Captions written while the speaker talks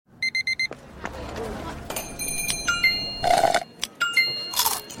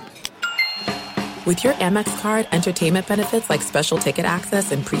With your Amex card, entertainment benefits like special ticket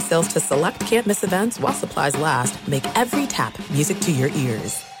access and pre-sales to select can't-miss events while supplies last make every tap music to your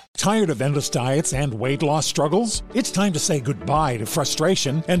ears. Tired of endless diets and weight loss struggles? It's time to say goodbye to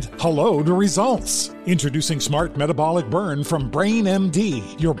frustration and hello to results. Introducing Smart Metabolic Burn from Brain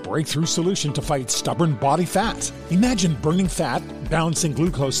MD, your breakthrough solution to fight stubborn body fat. Imagine burning fat, balancing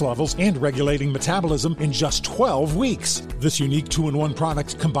glucose levels, and regulating metabolism in just 12 weeks. This unique 2-in-1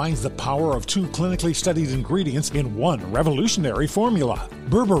 product combines the power of 2 clinically studied ingredients in one revolutionary formula.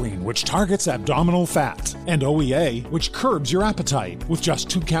 Berberine, which targets abdominal fat, and OEA, which curbs your appetite. With just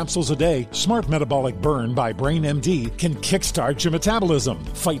 2 capsules a day, Smart Metabolic Burn by Brain MD can kickstart your metabolism,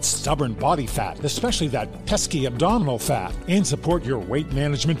 fight stubborn body fat, especially that pesky abdominal fat, and support your weight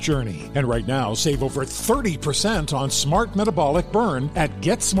management journey. And right now, save over 30% on Smart Metabolic Burn at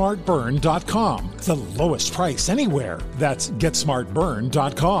GetSmartBurn.com. The lowest price anywhere. That's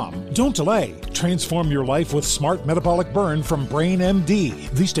GetSmartBurn.com. Don't delay. Transform your life with Smart Metabolic Burn from Brain MD.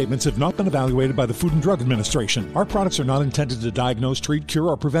 These statements have not been evaluated by the Food and Drug Administration. Our products are not intended to diagnose, treat, cure,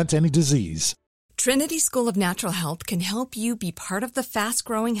 or prevent any disease. Trinity School of Natural Health can help you be part of the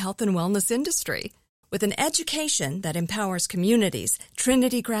fast-growing health and wellness industry. With an education that empowers communities,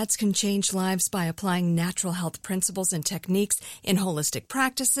 Trinity grads can change lives by applying natural health principles and techniques in holistic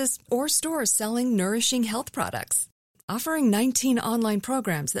practices or stores selling nourishing health products. Offering 19 online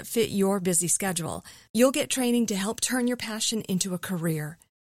programs that fit your busy schedule, you'll get training to help turn your passion into a career.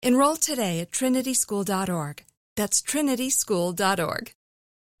 Enroll today at trinityschool.org. That's trinityschool.org.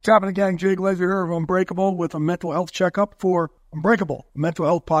 What's happening, gang? Jay Glazer here of Unbreakable with a mental health checkup for Unbreakable, a mental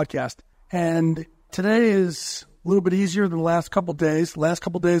health podcast. And today is a little bit easier than the last couple days. The last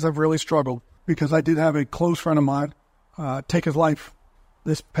couple days I've really struggled because I did have a close friend of mine take his life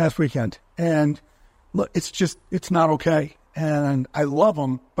this past weekend. And look, it's not okay. And I love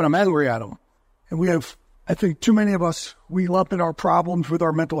him, but I'm angry at him. And we have, I think, too many of us, we lump in our problems with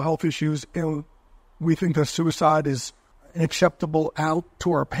our mental health issues, and we think that suicide is an acceptable out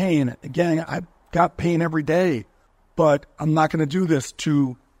to our pain. Again, I've got pain every day, but I'm not going to do this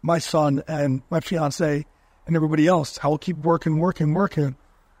to my son and my fiance and everybody else. I will keep working.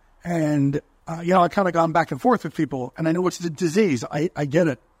 And, I kind of gone back and forth with people, and I know it's a disease. I get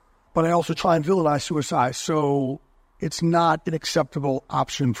it. But I also try and villainize suicide, so it's not an acceptable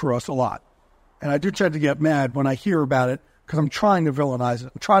option for us a lot. And I do tend to get mad when I hear about it because I'm trying to villainize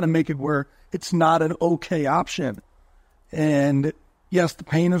it. I'm trying to make it where it's not an okay option. And yes, the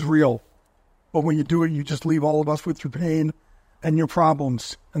pain is real, but when you do it, you just leave all of us with your pain and your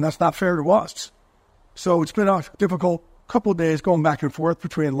problems, and that's not fair to us. So it's been a difficult couple of days going back and forth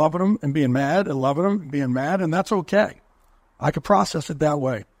between loving him and being mad and loving him and being mad, and that's okay. I could process it that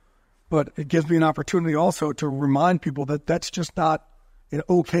way. But it gives me an opportunity also to remind people that that's just not an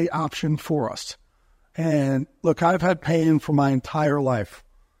okay option for us. And look, I've had pain for my entire life,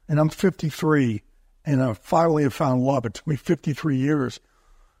 and I'm 53, and I finally have found love. It took me 53 years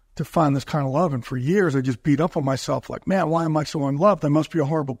to find this kind of love, and for years I just beat up on myself like, man, why am I so unloved? I must be a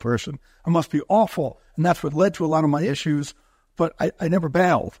horrible person. I must be awful. And that's what led to a lot of my issues, but I never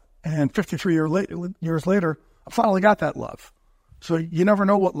bailed. And 53 years later, I finally got that love. So you never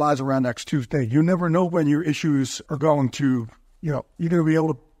know what lies around next Tuesday. You never know when your issues are going to, you're going to be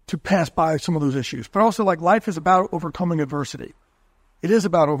able to pass by some of those issues. But also, like, life is about overcoming adversity. It is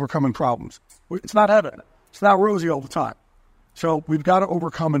about overcoming problems. It's not heaven. It's not rosy all the time. So we've got to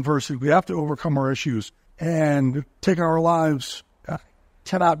overcome adversity. We have to overcome our issues. And taking our lives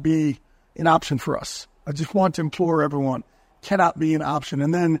cannot be an option for us. I just want to implore everyone, cannot be an option.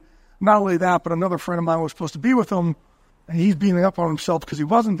 And then not only that, but another friend of mine was supposed to be with him, and he's beating up on himself because he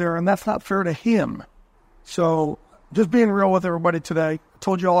wasn't there, and that's not fair to him. So just being real with everybody today. I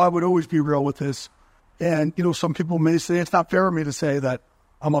told you all I would always be real with this. And, some people may say it's not fair of me to say that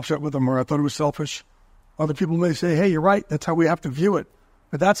I'm upset with him or I thought it was selfish. Other people may say, hey, you're right. That's how we have to view it.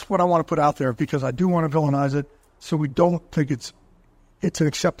 But that's what I want to put out there because I do want to villainize it so we don't think it's an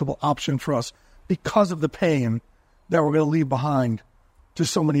acceptable option for us because of the pain that we're going to leave behind to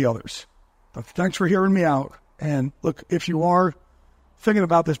so many others. But thanks for hearing me out. And look, if you are thinking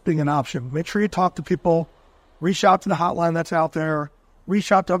about this being an option, make sure you talk to people, reach out to the hotline that's out there,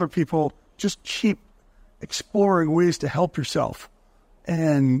 reach out to other people, just keep exploring ways to help yourself.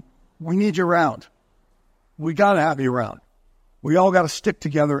 And we need you around. We got to have you around. We all got to stick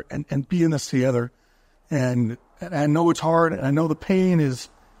together and be in this together. And I know it's hard, and I know the pain is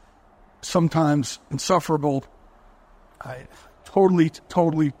sometimes insufferable. I totally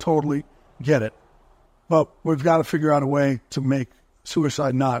get it. But we've got to figure out a way to make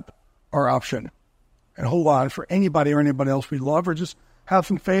suicide not our option. And hold on, for anybody or anybody else we love, or just have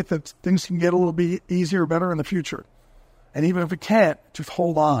some faith that things can get a little bit easier or better in the future. And even if it can't, just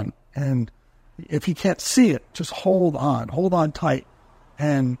hold on. And if you can't see it, just hold on tight,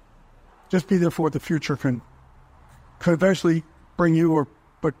 and just be there for what the future can eventually bring you,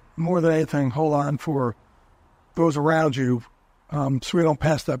 but more than anything, hold on for those around you, so we don't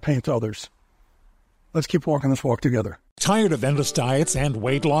pass that pain to others. Let's keep walking this walk together. Tired of endless diets and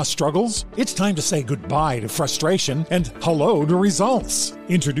weight loss struggles? It's time to say goodbye to frustration and hello to results.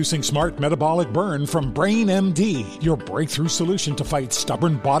 Introducing Smart Metabolic Burn from Brain MD, your breakthrough solution to fight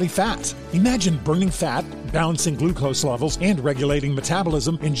stubborn body fat. Imagine burning fat, balancing glucose levels, and regulating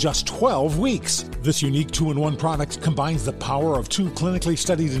metabolism in just 12 weeks. This unique 2-in-1 product combines the power of 2 clinically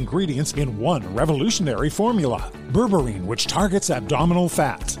studied ingredients in one revolutionary formula. Berberine, which targets abdominal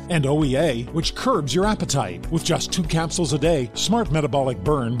fat, and OEA, which curbs your appetite. With just 2 capsules a day, Smart Metabolic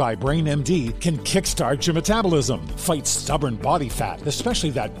Burn by Brain MD can kickstart your metabolism, fight stubborn body fat, especially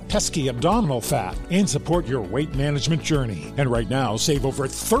that pesky abdominal fat, and support your weight management journey. And right now, save over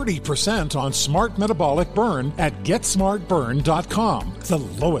 30% on Smart Metabolic Burn at GetSmartBurn.com. The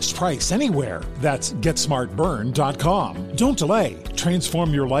lowest price anywhere. That's GetSmartBurn.com. Don't delay.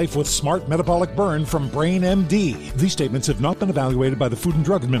 Transform your life with Smart Metabolic Burn from Brain MD. These statements have not been evaluated by the Food and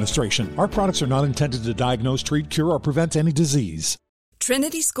Drug Administration. Our products are not intended to diagnose, treat, cure, or prevent any disease.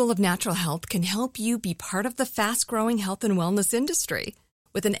 Trinity School of Natural Health can help you be part of the fast-growing health and wellness industry.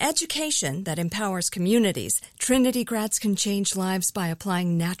 With an education that empowers communities, Trinity grads can change lives by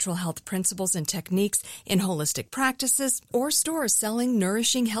applying natural health principles and techniques in holistic practices or stores selling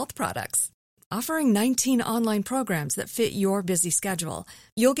nourishing health products. Offering 19 online programs that fit your busy schedule,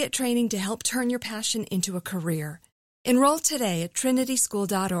 you'll get training to help turn your passion into a career. Enroll today at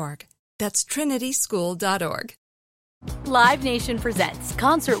trinityschool.org. That's trinityschool.org. Live Nation presents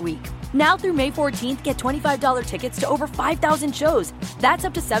Concert Week. Now through May 14th, get $25 tickets to over 5,000 shows. That's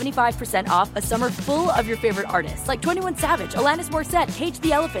up to 75% off a summer full of your favorite artists like 21 Savage, Alanis Morissette, Cage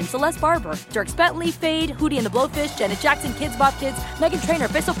the Elephant, Celeste Barber, Dierks Bentley, Fade, Hootie and the Blowfish, Janet Jackson, Kidz Bop Kids, Meghan Trainor,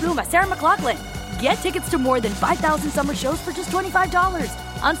 Peso Pluma, Sarah McLachlan. Get tickets to more than 5,000 summer shows for just $25.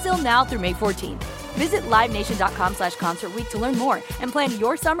 Until now through May 14th. Visit LiveNation.com/Concert Week to learn more and plan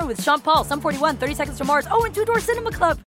your summer with Sean Paul, Sum 41, 30 Seconds to Mars, and Two Door Cinema Club.